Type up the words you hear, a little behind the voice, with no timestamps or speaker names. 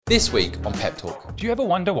This week on Pep Talk. Do you ever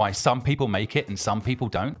wonder why some people make it and some people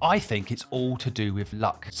don't? I think it's all to do with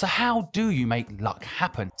luck. So how do you make luck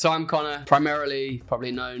happen? So I'm Connor, primarily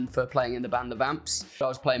probably known for playing in the band The Vamps. I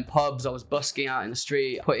was playing pubs, I was busking out in the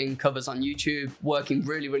street, putting covers on YouTube, working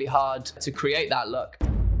really, really hard to create that luck.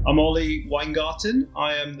 I'm Ollie Weingarten.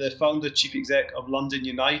 I am the founder, chief exec of London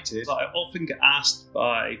United. I often get asked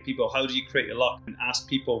by people, how do you create your luck? And ask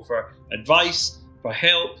people for advice, for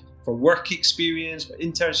help, for work experience, for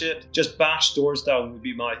internship. Just bash doors down would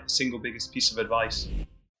be my single biggest piece of advice.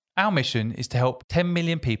 Our mission is to help 10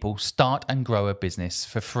 million people start and grow a business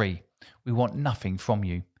for free. We want nothing from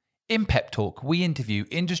you. In Pep Talk, we interview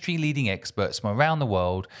industry-leading experts from around the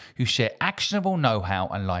world who share actionable know-how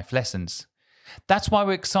and life lessons. That's why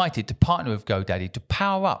we're excited to partner with GoDaddy to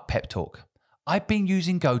power up Pep Talk. I've been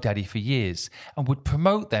using GoDaddy for years and would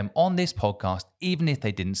promote them on this podcast even if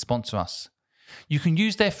they didn't sponsor us. You can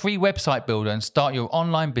use their free website builder and start your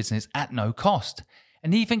online business at no cost,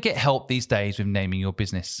 and even get help these days with naming your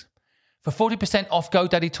business. For 40% off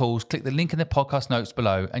GoDaddy tools, click the link in the podcast notes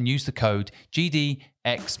below and use the code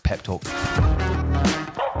GDXPepTalk.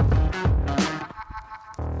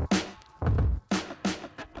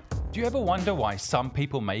 Do you ever wonder why some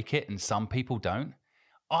people make it and some people don't?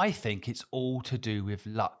 I think it's all to do with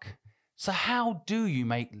luck. So how do you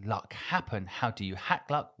make luck happen? How do you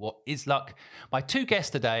hack luck? What is luck? My two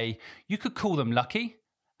guests today, you could call them lucky,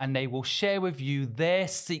 and they will share with you their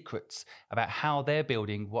secrets about how they're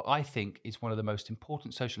building what I think is one of the most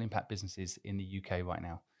important social impact businesses in the UK right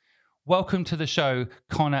now. Welcome to the show,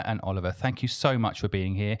 Connor and Oliver. Thank you so much for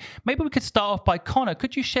being here. Maybe we could start off by Connor.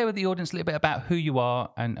 Could you share with the audience a little bit about who you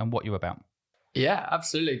are and what you're about? Yeah,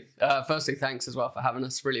 absolutely. Firstly, thanks as well for having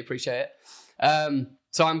us. Really appreciate it.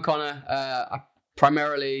 So I'm Connor. I'm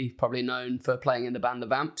primarily probably known for playing in the band The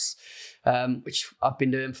Vamps, which I've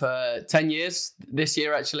been doing for 10 years this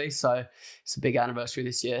year, actually. So it's a big anniversary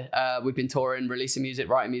this year. We've been touring, releasing music,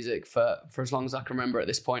 writing music for as long as I can remember at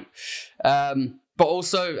this point. But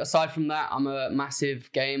also, aside from that, I'm a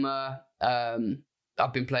massive gamer.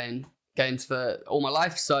 I've been playing games for all my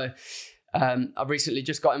life. So I've recently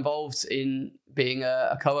just got involved in being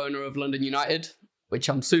a co-owner of London United, which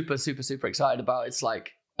I'm super, super, super excited about. It's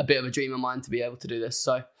like a bit of a dream of mine to be able to do this.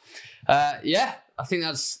 So, yeah, I think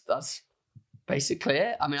that's basically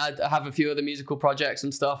it. I mean, I have a few other musical projects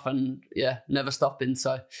and stuff, and yeah, never stopping.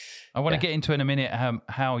 So, I want to get into in a minute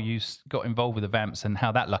how you got involved with the Vamps and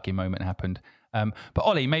how that lucky moment happened. But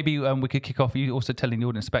Ollie, maybe we could kick off you also telling the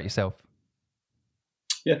audience about yourself.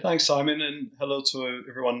 Yeah, thanks, Simon, and hello to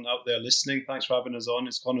everyone out there listening. Thanks for having us on,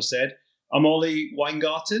 as Connor said. I'm Ollie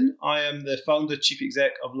Weingarten. I am the founder, chief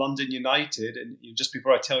exec of London United. And just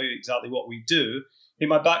before I tell you exactly what we do,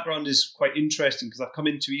 my background is quite interesting because I've come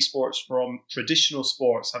into esports from traditional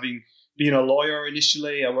sports. Having been a lawyer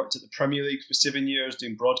initially, I worked at the Premier League for 7 years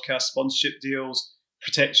doing broadcast sponsorship deals,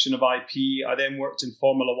 protection of IP. I then worked in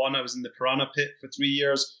Formula One. I was in the Piranha Pit for 3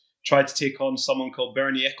 years, tried to take on someone called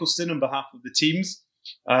Bernie Ecclestone on behalf of the teams.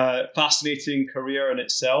 Fascinating career in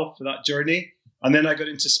itself for that journey. And then I got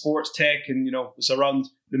into sports tech and, it was around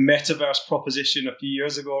the metaverse proposition a few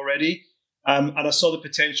years ago already. And I saw the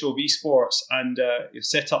potential of esports and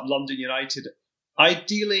set up London United,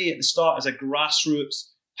 ideally at the start as a grassroots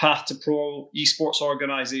path to pro esports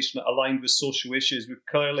organisation that aligned with social issues. We've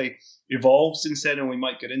clearly evolved since then, and we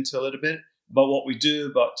might get into a little bit about what we do.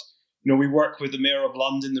 But, we work with the Mayor of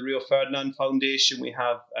London, the Rio Ferdinand Foundation. We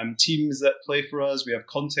have teams that play for us. We have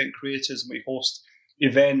content creators, and we host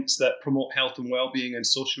events that promote health and well-being and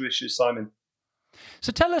social issues, Simon.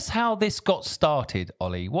 So tell us how this got started,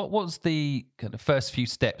 Ollie. What was the kind of first few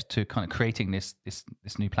steps to kind of creating this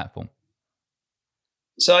new platform?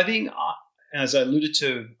 So I think, as I alluded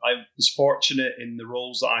to, I was fortunate in the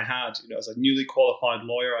roles that I had. As a newly qualified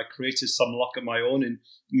lawyer, I created some luck of my own in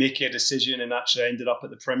making a decision, and actually ended up at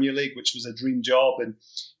the Premier League, which was a dream job. And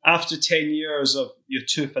after 10 years of your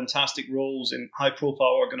two fantastic roles in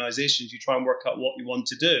high-profile organizations, you try and work out what you want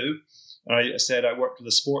to do. I said I worked with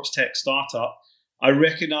a sports tech startup. I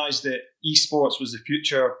recognized that esports was the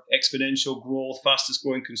future, exponential growth, fastest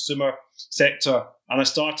growing consumer sector. And I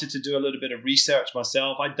started to do a little bit of research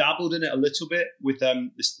myself. I dabbled in it a little bit with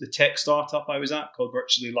the tech startup I was at called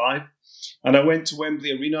Virtually Live. And I went to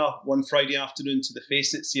Wembley Arena one Friday afternoon to the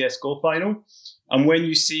Faceit CSGO final. And when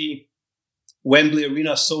you see Wembley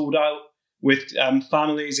Arena sold out with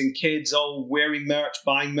families and kids all wearing merch,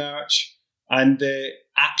 buying merch, and the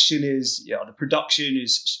action is, the production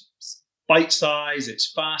is bite size, it's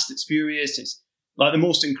fast, it's furious, it's like the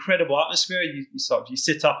most incredible atmosphere. You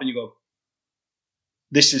sit up and you go,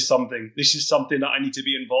 this is something that I need to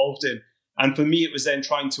be involved in. And for me, it was then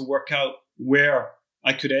trying to work out where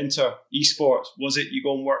I could enter esports. Was it you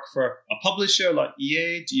go and work for a publisher like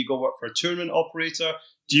EA? Do you go work for a tournament operator?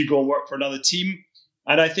 Do you go and work for another team?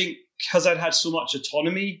 And I think because I'd had so much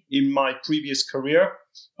autonomy in my previous career,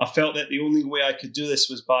 I felt that the only way I could do this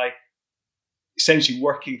was by essentially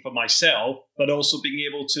working for myself, but also being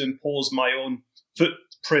able to impose my own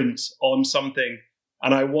footprint on something.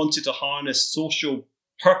 And I wanted to harness social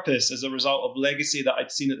purpose as a result of legacy that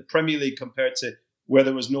I'd seen at the Premier League compared to where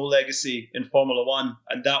there was no legacy in Formula One.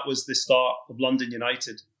 And that was the start of London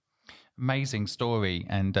United. Amazing story,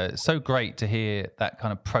 and so great to hear that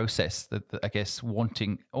kind of process that I guess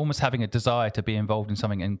almost having a desire to be involved in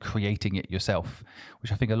something and creating it yourself,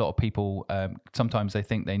 which I think a lot of people, sometimes they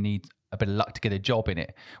think they need a bit of luck to get a job in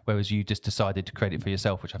it, whereas you just decided to create it for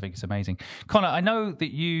yourself, which I think is amazing. Connor, I know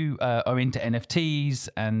that you are into NFTs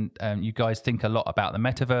and you guys think a lot about the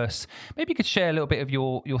metaverse. Maybe you could share a little bit of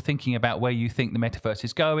your thinking about where you think the metaverse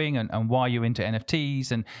is going and why you're into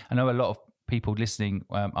NFTs. And I know a lot of people listening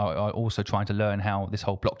are also trying to learn how this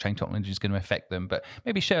whole blockchain technology is going to affect them, but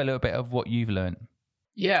maybe share a little bit of what you've learned.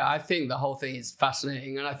 Yeah, I think the whole thing is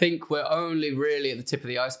fascinating, and I think we're only really at the tip of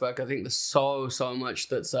the iceberg. I think there's so much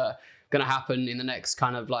that's going to happen in the next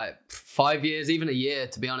kind of like 5 years, even a year,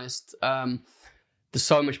 to be honest. There's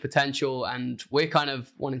so much potential, and we're kind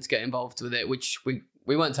of wanting to get involved with it, which we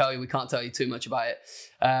won't tell you. We can't tell you too much about it.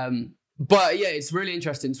 But yeah, it's really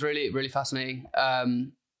interesting. It's really fascinating.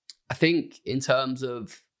 I think in terms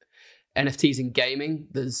of NFTs in gaming,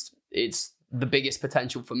 it's the biggest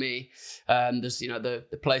potential for me. There's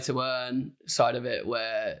the play to earn side of it,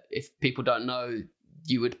 where if people don't know,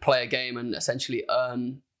 you would play a game and essentially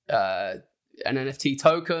earn an NFT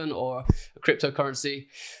token or a cryptocurrency,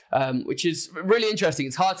 which is really interesting.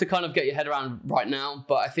 It's hard to kind of get your head around right now,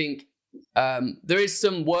 but I think there is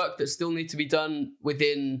some work that still needs to be done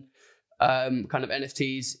within kind of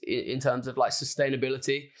NFTs in terms of like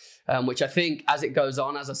sustainability, which I think as it goes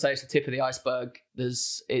on, as I say, it's the tip of the iceberg.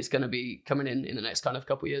 It's going to be coming in the next kind of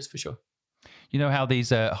couple of years for sure. You know how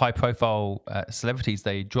these high-profile celebrities,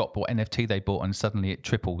 they drop what NFT they bought and suddenly it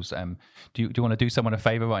triples. Do you want to do someone a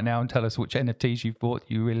favor right now and tell us which NFTs you've bought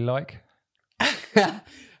you really like?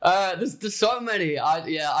 There's so many.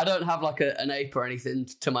 I don't have like an ape or anything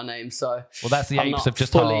to my name, so well, that's the apes have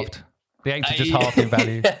just halved. The apes are just halved in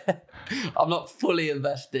value. I'm not fully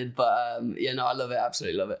invested, but I love it.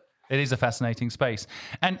 Absolutely love it. It is a fascinating space.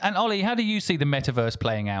 And Ollie, how do you see the metaverse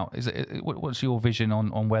playing out? What's your vision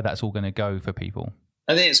on where that's all going to go for people?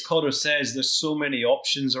 I think, as Connor says, there's so many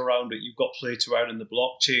options around it. You've got play to earn in the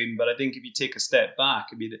blockchain, but I think if you take a step back,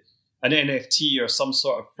 I mean, an NFT or some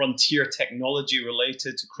sort of frontier technology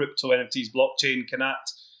related to crypto NFTs, blockchain can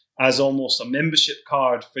act as almost a membership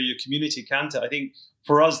card for your community, can't it? I think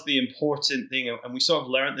for us, the important thing, and we sort of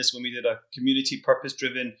learned this when we did a community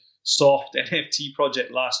purpose-driven soft NFT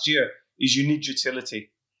project last year, is you need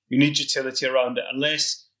utility. You need utility around it.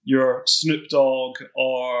 Unless you're Snoop Dogg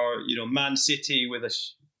or Man City with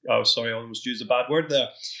I almost used a bad word there,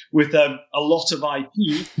 with a lot of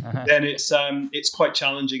IP, then it's quite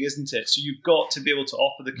challenging, isn't it? So you've got to be able to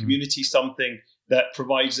offer the community something that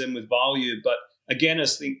provides them with value. But again,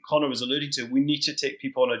 as I think Connor was alluding to, we need to take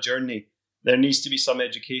people on a journey. There needs to be some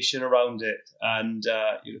education around it, and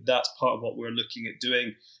that's part of what we're looking at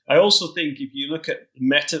doing. I also think if you look at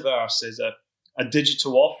Metaverse as a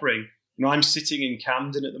digital offering, I'm sitting in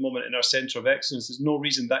Camden at the moment in our Centre of Excellence. There's no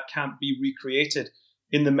reason that can't be recreated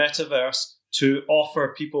in the Metaverse to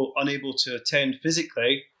offer people unable to attend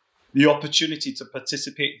physically the opportunity to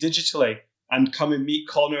participate digitally and come and meet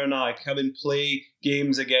Connor and I, come and play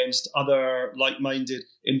games against other like-minded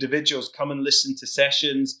individuals, come and listen to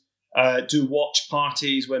sessions, do watch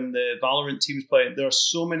parties when the Valorant team's playing. There are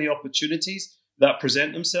so many opportunities that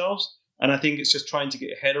present themselves, and I think it's just trying to get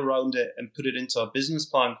your head around it and put it into a business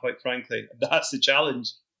plan, quite frankly. That's the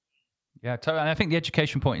challenge. Yeah, totally. And I think the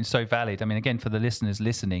education point is so valid. I mean, again, for the listeners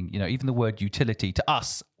listening, even the word utility to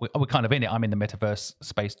us, we're kind of in it. I'm in the metaverse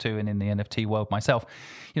space too, and in the NFT world myself.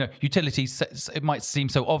 Utility, it might seem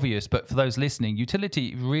so obvious, but for those listening,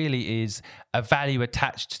 utility really is a value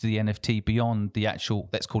attached to the NFT beyond the actual,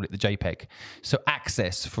 let's call it the JPEG. So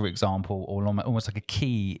access, for example, or almost like a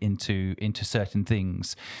key into certain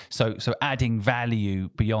things. So adding value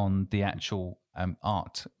beyond the actual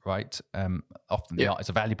art, right? Often the art is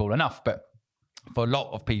valuable enough, but for a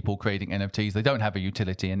lot of people creating NFTs, they don't have a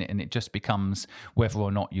utility, and it just becomes whether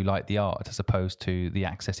or not you like the art as opposed to the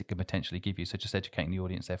access it can potentially give you. So just educating the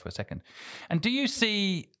audience there for a second. And do you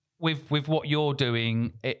see with what you're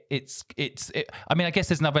doing, I mean, I guess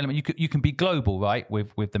there's another element. You can be global, right,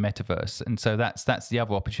 with the metaverse, and so that's the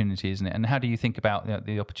other opportunity, isn't it? And how do you think about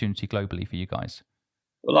the opportunity globally for you guys?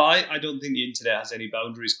 Well, I don't think the internet has any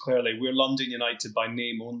boundaries, clearly. We're London United by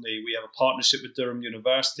name only. We have a partnership with Durham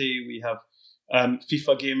University. We have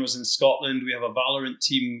FIFA gamers in Scotland. We have a Valorant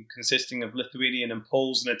team consisting of Lithuanian and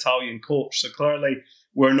Poles and Italian coach. So clearly,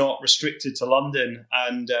 we're not restricted to London,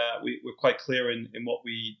 and we're quite clear in what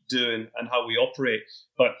we do and how we operate.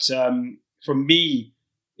 But for me,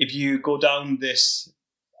 if you go down this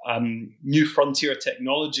new frontier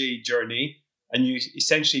technology journey, and you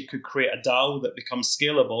essentially could create a DAO that becomes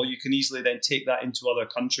scalable, you can easily then take that into other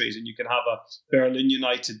countries, and you can have a Berlin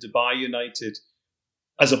United, Dubai United,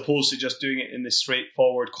 as opposed to just doing it in this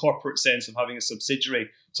straightforward corporate sense of having a subsidiary.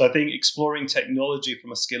 So I think exploring technology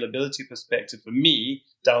from a scalability perspective, for me,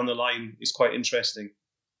 down the line is quite interesting.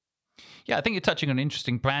 Yeah, I think you're touching on an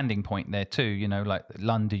interesting branding point there too. You know, like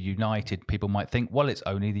London United, people might think, well, it's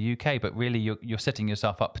only the UK, but really you're setting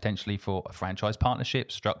yourself up potentially for a franchise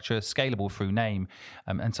partnership structure, scalable through name.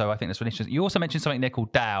 And so I think that's really interesting. You also mentioned something there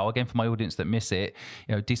called DAO, again, for my audience that miss it,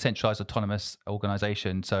 you know, decentralized autonomous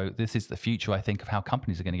organization. So this is the future, I think, of how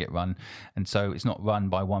companies are going to get run. And so it's not run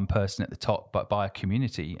by one person at the top, but by a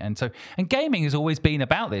community. And gaming has always been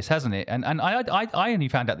about this, hasn't it? And I only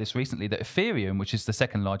found out this recently that Ethereum, which is the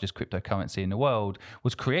second largest cryptocurrency in the world,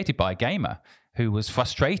 was created by a gamer who was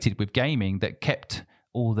frustrated with gaming that kept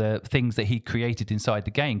all the things that he created inside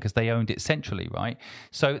the game because they owned it centrally, right?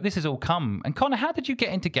 So this has all come. And Connor, how did you get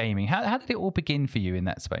into gaming? How did it all begin for you in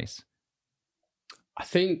that space? I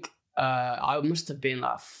think I must have been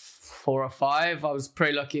like 4 or 5. I was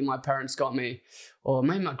pretty lucky. My parents got me, or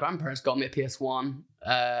maybe my grandparents got me a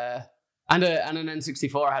PS1. And an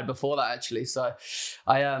N64 I had before that, actually. So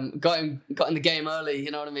I got in the game early, you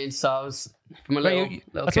know what I mean? So I was from a little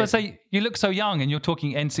I was going to say, you look so young and you're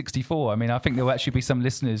talking N64. I mean, I think there will actually be some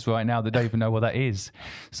listeners right now that don't even know what that is.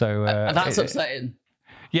 So that's upsetting.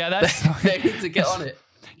 Yeah, that's... They need to get on it.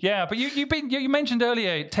 Yeah, but you mentioned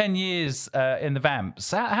earlier 10 years in the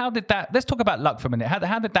Vamps. How did that... Let's talk about luck for a minute.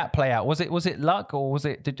 How did that play out? Was it luck, or was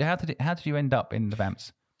it... How did you end up in the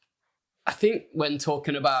Vamps? I think when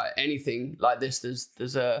talking about anything like this,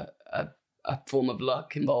 there's a form of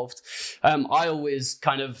luck involved. I always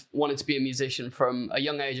kind of wanted to be a musician from a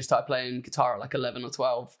young age. I started playing guitar at like 11 or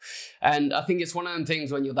 12. And I think it's one of them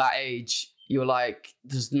things when you're that age, you're like,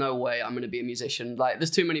 there's no way I'm going to be a musician. Like,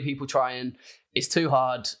 there's too many people trying. It's too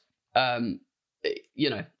hard.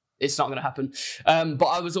 It's not going to happen. But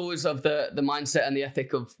I was always of the mindset and the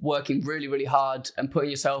ethic of working really, really hard and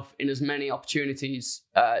putting yourself in as many opportunities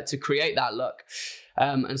to create that luck.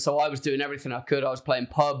 And so I was doing everything I could. I was playing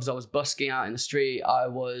pubs. I was busking out in the street. I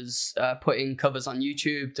was putting covers on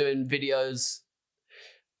YouTube, doing videos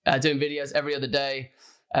every other day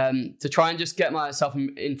to try and just get myself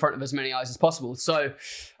in front of as many eyes as possible. So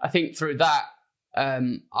I think through that,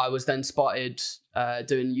 I was then spotted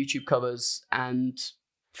doing YouTube covers, and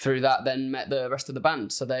through that then met the rest of the band,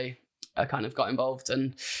 so they kind of got involved,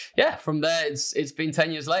 and yeah, from there it's been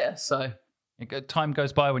 10 years later. So time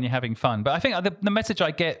goes by when you're having fun. But I think the message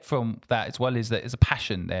I get from that as well is that there's a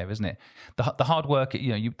passion there, isn't it? The hard work,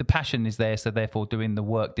 the passion is there, so therefore doing the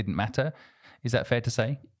work didn't matter. Is that fair to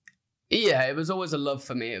say? Yeah, it was always a love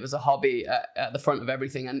for me. It was a hobby at the front of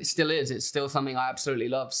everything, and it still is. It's still something I absolutely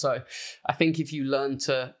love. So I think if you learn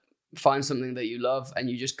to find something that you love and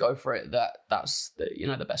you just go for it, that's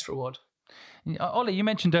the best reward. Ollie, you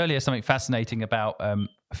mentioned earlier something fascinating about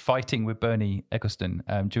fighting with Bernie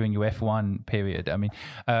Ecclestone during your F1 period. I mean,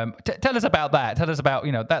 tell us about that. Tell us about,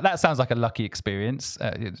 that sounds like a lucky experience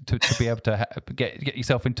to be able to get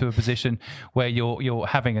yourself into a position where you're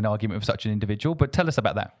having an argument with such an individual. But tell us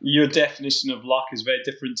about that. Your definition of luck is very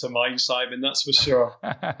different to mine, Simon, that's for sure.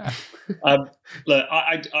 Look,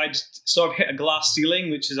 I'd sort of hit a glass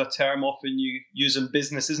ceiling, which is a term often you use in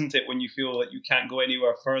business, isn't it? When you feel that you can't go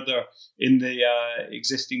anywhere further in the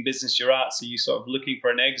existing business you're at. So you're sort of looking for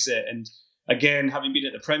an exit. And again, having been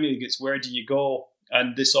at the Premier League, it's where do you go?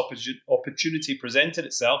 And this opportunity presented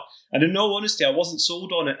itself. And in all honesty, I wasn't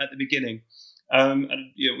sold on it at the beginning. And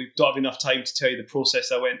we don't have enough time to tell you the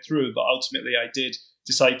process I went through, but ultimately I did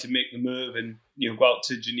decide to make the move and go out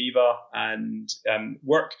to Geneva and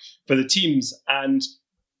work for the teams. And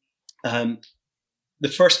the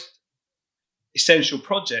first essential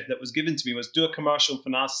project that was given to me was do a commercial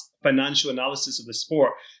financial analysis of the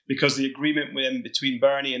sport, because the agreement between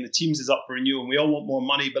Bernie and the teams is up for renewal and we all want more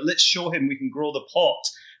money, but let's show him we can grow the pot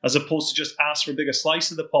as opposed to just ask for a bigger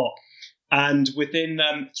slice of the pot. And within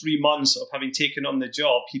 3 months of having taken on the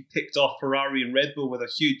job, he picked off Ferrari and Red Bull with a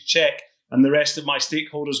huge check, and the rest of my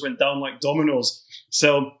stakeholders went down like dominoes.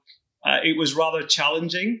 So it was rather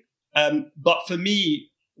challenging. But for me,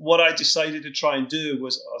 what I decided to try and do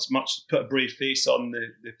was as much put a brave face on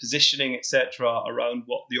the positioning, etc., around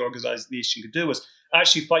what the organisation could do, was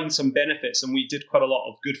actually find some benefits. And we did quite a lot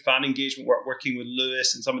of good fan engagement work, working with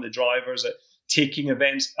Lewis and some of the drivers at taking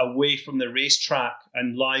events away from the racetrack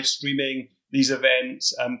and live streaming these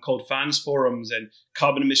events called fans forums and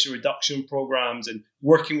carbon emission reduction programs, and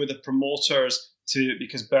working with the promoters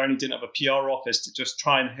because Bernie didn't have a PR office, to just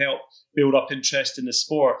try and help build up interest in the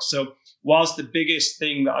sport. So whilst the biggest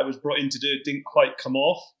thing that I was brought in to do didn't quite come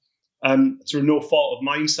off, through no fault of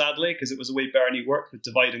mine, sadly, because it was the way Bernie worked with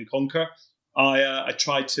divide and conquer, I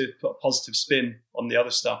tried to put a positive spin on the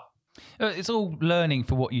other stuff. It's all learning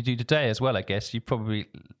for what you do today as well, I guess. You probably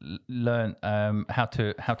learn how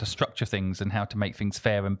to structure things and how to make things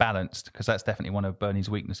fair and balanced, because that's definitely one of Bernie's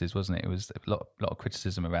weaknesses, wasn't it? It was a lot of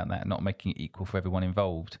criticism around that, not making it equal for everyone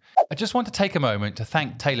involved. I just want to take a moment to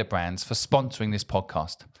thank Taylor Brands for sponsoring this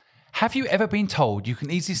podcast. Have you ever been told you can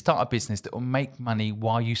easily start a business that will make money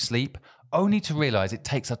while you sleep, only to realize it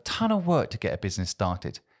takes a ton of work to get a business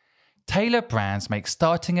started? Taylor Brands makes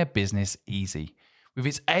starting a business easy. With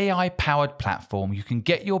its AI-powered platform, you can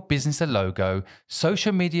get your business a logo,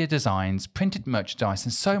 social media designs, printed merchandise,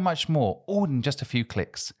 and so much more, all in just a few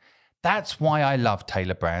clicks. That's why I love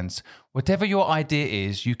Taylor Brands. Whatever your idea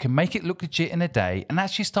is, you can make it look legit in a day and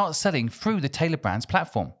actually start selling through the Taylor Brands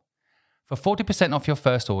platform. For 40% off your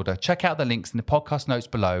first order, check out the links in the podcast notes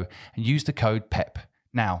below and use the code PEP.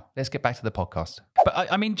 Now, let's get back to the podcast.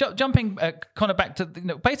 But I mean, jumping kind of back to,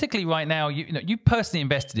 basically right now, you personally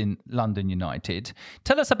invested in London United.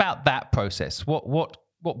 Tell us about that process. What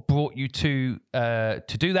brought you to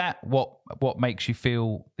do that? What makes you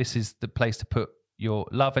feel this is the place to put your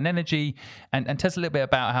love and energy? And tell us a little bit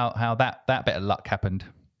about how that bit of luck happened.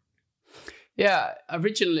 Yeah,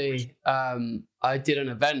 originally I did an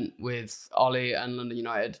event with Ollie and London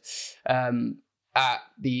United at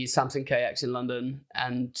the Samsung KX in London,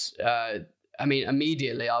 and I mean,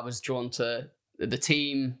 immediately I was drawn to the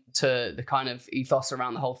team, to the kind of ethos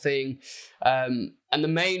around the whole thing, and the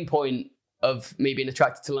main point of me being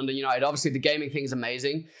attracted to London United, obviously the gaming thing is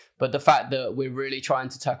amazing, but the fact that we're really trying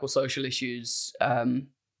to tackle social issues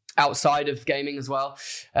outside of gaming as well,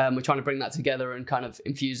 we're trying to bring that together and kind of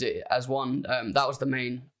infuse it as one. That was the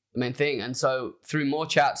main thing, and so through more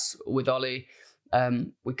chats with Ollie,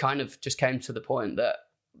 we kind of just came to the point that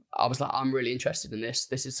I was like, I'm really interested in this.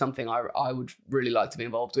 This is something I would really like to be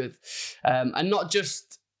involved with. And not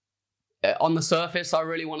just on the surface, I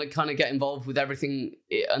really want to kind of get involved with everything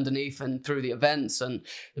underneath and through the events and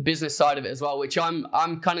the business side of it as well, which I'm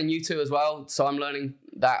kind of new to as well. So I'm learning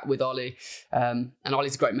that with Ollie. And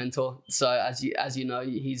Ollie's a great mentor. So as you know,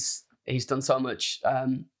 he's done so much.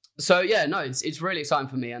 So yeah, no, it's really exciting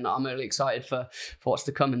for me, and I'm really excited for what's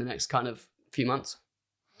to come in the next kind of few months.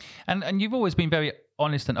 And you've always been very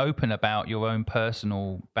honest and open about your own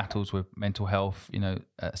personal battles with mental health,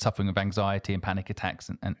 suffering of anxiety and panic attacks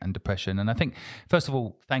and depression. And I think, first of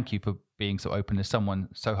all, thank you for being so open as someone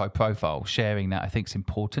so high profile. Sharing that, I think, is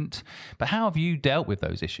important. But how have you dealt with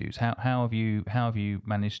those issues? How have you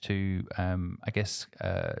managed to,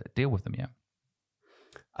 deal with them? Yeah,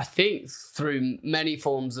 I think through many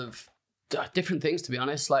forms of different things, to be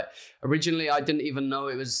honest. Like originally I didn't even know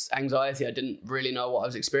it was anxiety. I didn't really know what I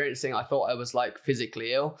was experiencing. I thought I was like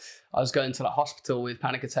physically ill. I was going to the hospital with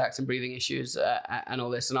panic attacks and breathing issues and all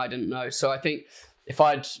this, and I didn't know. So I think if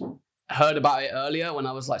I'd heard about it earlier when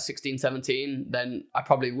I was like 16, 17, then I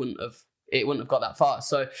probably wouldn't have got that far.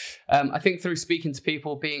 So I think through speaking to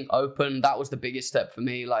people, being open, that was the biggest step for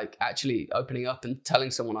me, like actually opening up and telling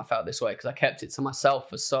someone I felt this way, because I kept it to myself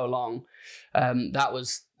for so long.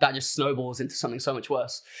 That just snowballs into something so much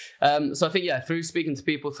worse. So I think, yeah, through speaking to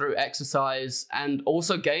people, through exercise, and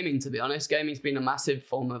also gaming, to be honest. Gaming's been a massive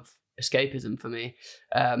form of escapism for me.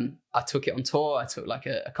 I took it on tour. I took like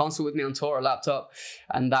a console with me on tour, a laptop,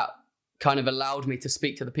 and that kind of allowed me to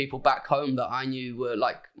speak to the people back home that I knew were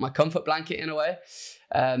like my comfort blanket in a way.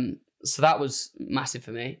 So that was massive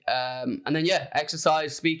for me. And then, yeah,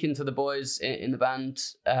 exercise, speaking to the boys in the band,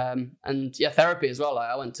 and yeah, therapy as well.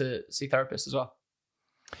 I went to see therapists as well.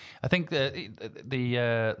 I think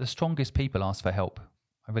the strongest people ask for help.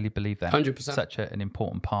 I really believe that. 100%. Such an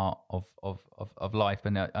important part of life,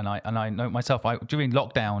 and I know myself. During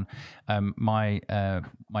lockdown, my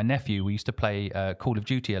nephew, we used to play Call of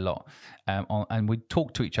Duty a lot, and we'd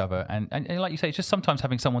talk to each other. And like you say, it's just sometimes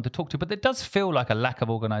having someone to talk to. But there does feel like a lack of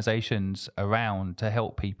organisations around to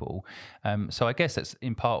help people. So I guess that's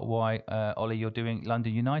in part why, Ollie, you're doing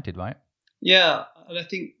London United, right? Yeah, and I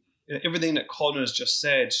think everything that Connor's just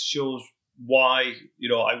said shows why,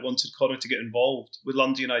 I wanted Conor to get involved with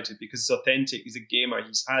London United, because it's authentic. He's a gamer.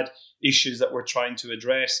 He's had issues that we're trying to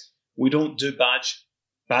address. We don't do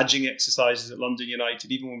badging exercises at London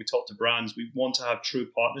United. Even when we talk to brands, we want to have true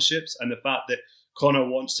partnerships. And the fact that Conor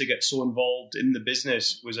wants to get so involved in the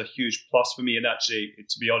business was a huge plus for me. And actually,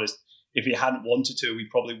 to be honest, if he hadn't wanted to, we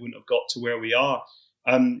probably wouldn't have got to where we are.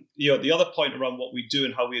 The other point around what we do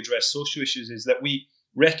and how we address social issues is that we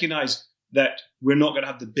recognize that we're not going to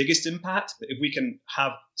have the biggest impact, but if we can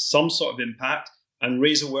have some sort of impact and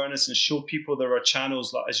raise awareness and show people there are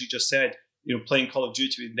channels, like, as you just said, playing Call of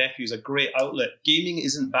Duty with nephew is a great outlet. Gaming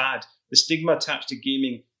isn't bad. The stigma attached to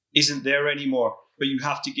gaming isn't there anymore, but you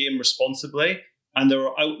have to game responsibly. And there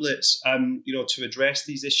are outlets, to address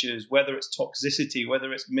these issues, whether it's toxicity,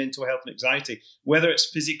 whether it's mental health and anxiety, whether it's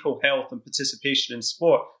physical health and participation in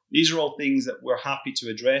sport. These are all things that we're happy to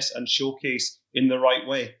address and showcase in the right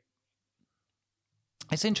way.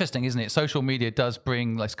 It's interesting, isn't it? Social media does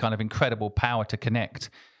bring this kind of incredible power to connect,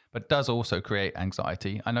 but does also create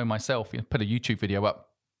anxiety. I know myself, put a YouTube video up,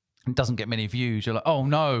 it doesn't get many views. You're like, oh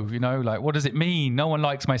no, like, what does it mean? No one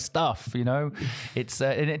likes my stuff, It's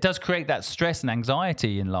and it does create that stress and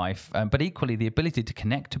anxiety in life, but equally the ability to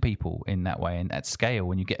connect to people in that way and at scale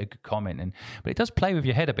when you get a good comment. But it does play with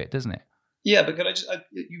your head a bit, doesn't it? Yeah, but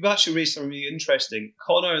you've actually raised something really interesting.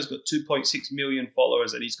 Conor has got 2.6 million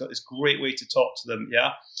followers, and he's got this great way to talk to them.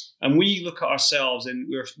 Yeah, and we look at ourselves,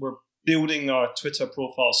 and we're building our Twitter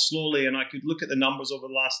profile slowly. And I could look at the numbers over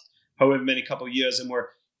the last however many couple of years, and we're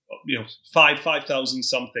 5,000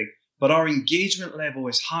 something. But our engagement level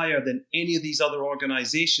is higher than any of these other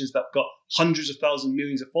organizations that have got hundreds of thousands,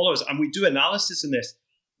 millions of followers. And we do analysis in this,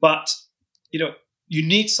 but you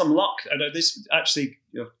need some luck. And this actually,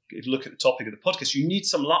 if you look at the topic of the podcast, you need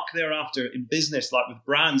some luck thereafter in business, like with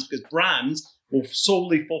brands, because brands will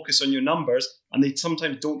solely focus on your numbers and they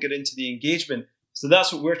sometimes don't get into the engagement. So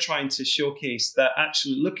that's what we're trying to showcase, that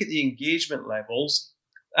actually look at the engagement levels.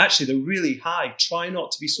 Actually, they're really high. Try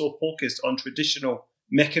not to be so focused on traditional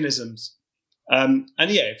mechanisms. And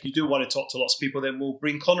yeah, if you do want to talk to lots of people, then we'll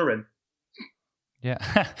bring Conor in.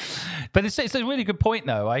 Yeah, but it's a really good point,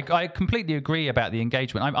 though. I completely agree about the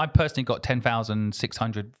engagement. I personally got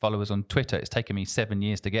 10,600 followers on Twitter. It's taken me 7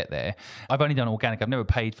 years to get there. I've only done organic. I've never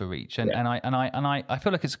paid for reach, and I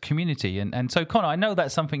feel like it's a community. And so, Conor, I know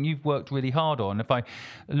that's something you've worked really hard on. If I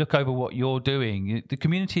look over what you're doing, the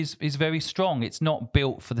community is very strong. It's not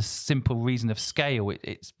built for the simple reason of scale.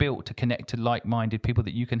 It's built to connect to like-minded people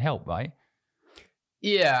that you can help, right?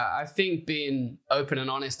 Yeah, I think being open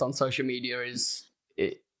and honest on social media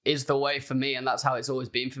is the way for me, and that's how it's always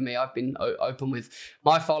been for me. I've been open with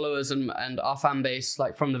my followers and our fan base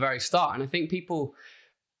like from the very start, and I think people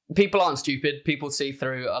aren't stupid. People see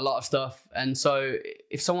through a lot of stuff, and so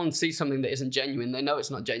if someone sees something that isn't genuine, they know it's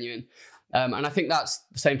not genuine. And I think that's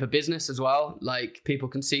the same for business as well. Like, people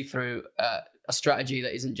can see through a strategy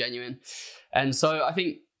that isn't genuine, and so I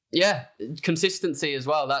think, yeah, consistency as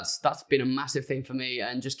well. That's been a massive thing for me,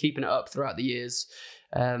 and just keeping it up throughout the years.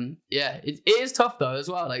 It is tough though as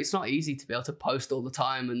well. Like, it's not easy to be able to post all the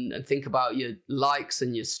time and think about your likes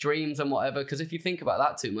and your streams and whatever. Because if you think about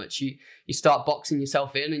that too much, you start boxing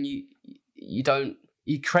yourself in, and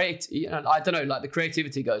you create. I don't know. Like, the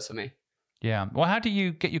creativity goes for me. Yeah. Well, how do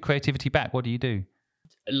you get your creativity back? What do you do?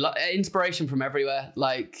 Inspiration from everywhere.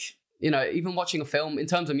 Like, even watching a film. In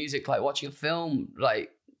terms of music, like watching a film,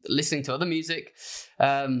 like listening to other music,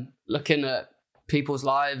 looking at people's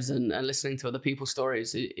lives and listening to other people's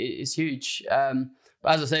stories is huge. But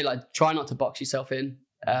as I say, like, try not to box yourself in.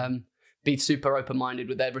 Be super open-minded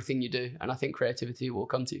with everything you do, and I think creativity will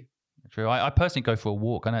come to you. True. I personally go for a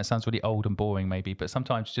walk. I know it sounds really old and boring maybe, but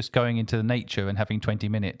sometimes just going into the nature and having 20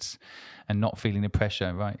 minutes and not feeling the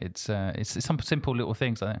pressure, right? It's some simple little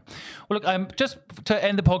things like that. Well, look, just to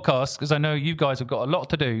end the podcast, because I know you guys have got a lot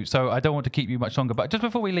to do, so I don't want to keep you much longer. But just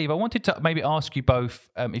before we leave, I wanted to maybe ask you both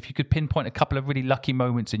if you could pinpoint a couple of really lucky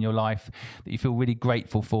moments in your life that you feel really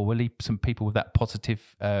grateful for. We'll leave some people with that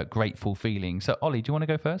positive, grateful feeling. So, Ollie, do you want to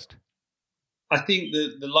go first? I think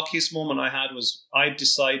the luckiest moment I had was I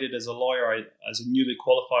decided as a lawyer, as a newly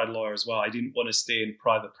qualified lawyer as well, I didn't want to stay in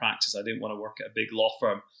private practice. I didn't want to work at a big law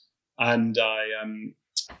firm. And I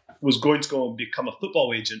was going to go and become a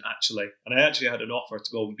football agent, actually. And I actually had an offer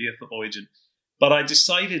to go and be a football agent. But I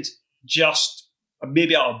decided, just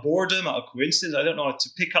maybe out of boredom, out of coincidence, I don't know, to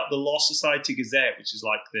pick up the Law Society Gazette, which is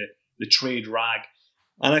like the trade rag.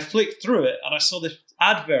 And I flicked through it and I saw the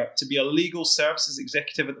advert to be a legal services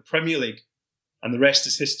executive at the Premier League. And the rest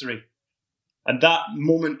is history. And that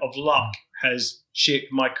moment of luck has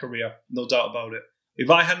shaped my career, no doubt about it. If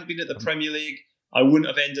I hadn't been at the Premier League, I wouldn't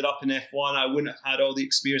have ended up in F1. I wouldn't have had all the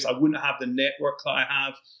experience. I wouldn't have the network that I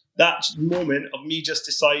have. That moment of me just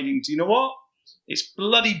deciding, do you know what? It's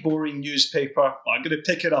bloody boring newspaper. I'm going to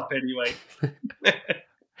pick it up anyway.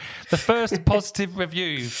 The first positive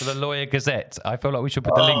review for the Lawyer Gazette. I feel like we should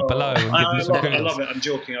put the link below and give them some kudos. I love it. I'm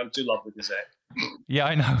joking. I do love the Gazette. Yeah,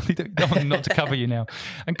 I know. Not to cover you now.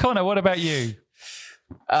 And Connor, what about you?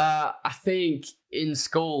 I think in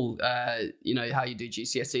school, you know, how you do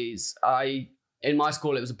GCSEs. In my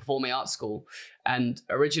school, it was a performing arts school. And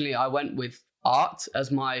originally I went with art as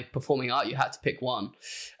my performing art. You had to pick one.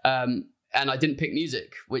 And I didn't pick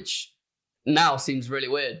music, which now seems really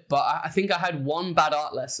weird. But I think I had one bad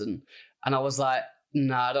art lesson and I was like,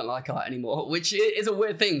 nah, I don't like art anymore, which is a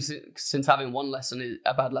weird thing since having one lesson,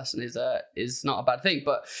 a bad lesson is not a bad thing.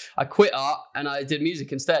 But I quit art and I did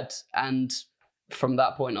music instead. And from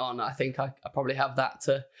that point on, I think I probably have that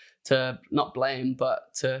to not blame,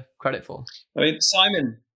 but to credit for. I mean,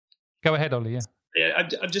 Simon. Go ahead, Ollie, yeah.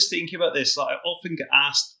 I'm just thinking about this. Like, I often get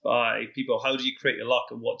asked by people, how do you create your luck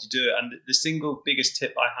and what do you do? And the single biggest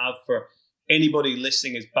tip I have for anybody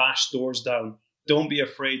listening is bash doors down. Don't be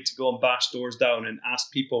afraid to go and bash doors down and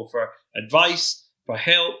ask people for advice, for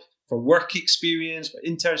help, for work experience, for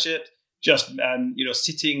internship, just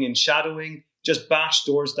sitting and shadowing. Just bash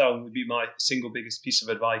doors down would be my single biggest piece of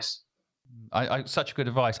advice. Such good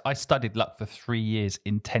advice. I studied luck for 3 years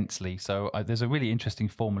intensely. So there's a really interesting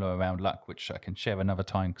formula around luck, which I can share another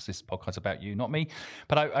time because this podcast is about you, not me.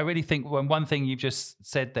 But I really think one thing you just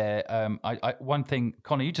said there, one thing,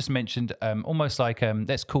 Connor, you just mentioned, almost like,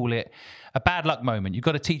 let's call it a bad luck moment. You've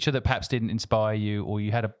got a teacher that perhaps didn't inspire you, or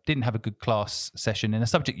you didn't have a good class session in a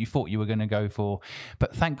subject you thought you were going to go for.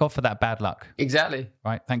 But thank God for that bad luck. Exactly.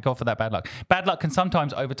 Right? Thank God for that bad luck. Bad luck can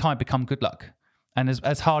sometimes over time become good luck. And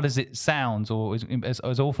as hard as it sounds, or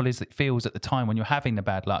as awful as it feels at the time when you're having the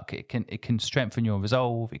bad luck, it can strengthen your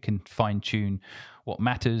resolve. It can fine tune what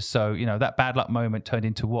matters. So, you know, that bad luck moment turned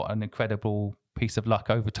into what an incredible piece of luck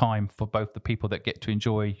over time for both the people that get to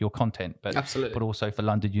enjoy your content, but absolutely, but also for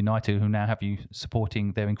London United, who now have you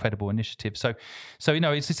supporting their incredible initiative. So you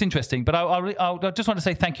know, it's interesting. But I just want to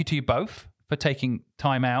say thank you to you both for taking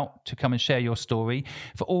time out to come and share your story.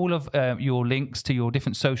 For all of your links to your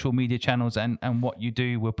different social media channels and what you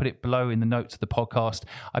do, we'll put it below in the notes of the podcast.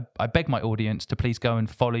 I beg my audience to please go and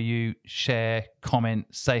follow you, share, comment,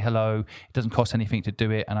 say hello. It doesn't cost anything to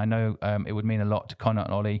do it. And I know it would mean a lot to Connor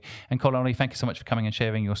and Ollie. And Connor and Ollie, thank you so much for coming and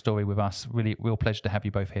sharing your story with us. Really, real pleasure to have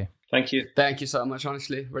you both here. Thank you. Thank you so much,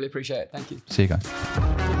 honestly. Really appreciate it. Thank you. See you guys.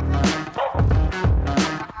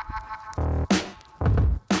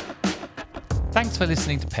 Thanks for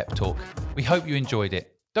listening to Pep Talk. We hope you enjoyed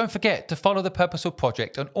it. Don't forget to follow the Purposeful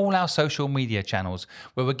Project on all our social media channels,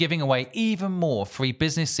 where we're giving away even more free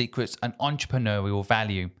business secrets and entrepreneurial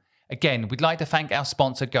value. Again, we'd like to thank our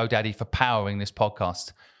sponsor GoDaddy for powering this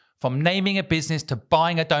podcast. From naming a business to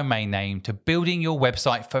buying a domain name to building your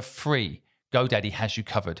website for free, GoDaddy has you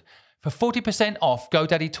covered. For 40% off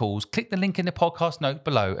GoDaddy tools, click the link in the podcast note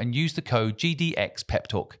below and use the code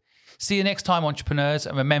GDXPepTalk. See you next time, entrepreneurs,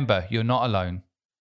 and remember, you're not alone.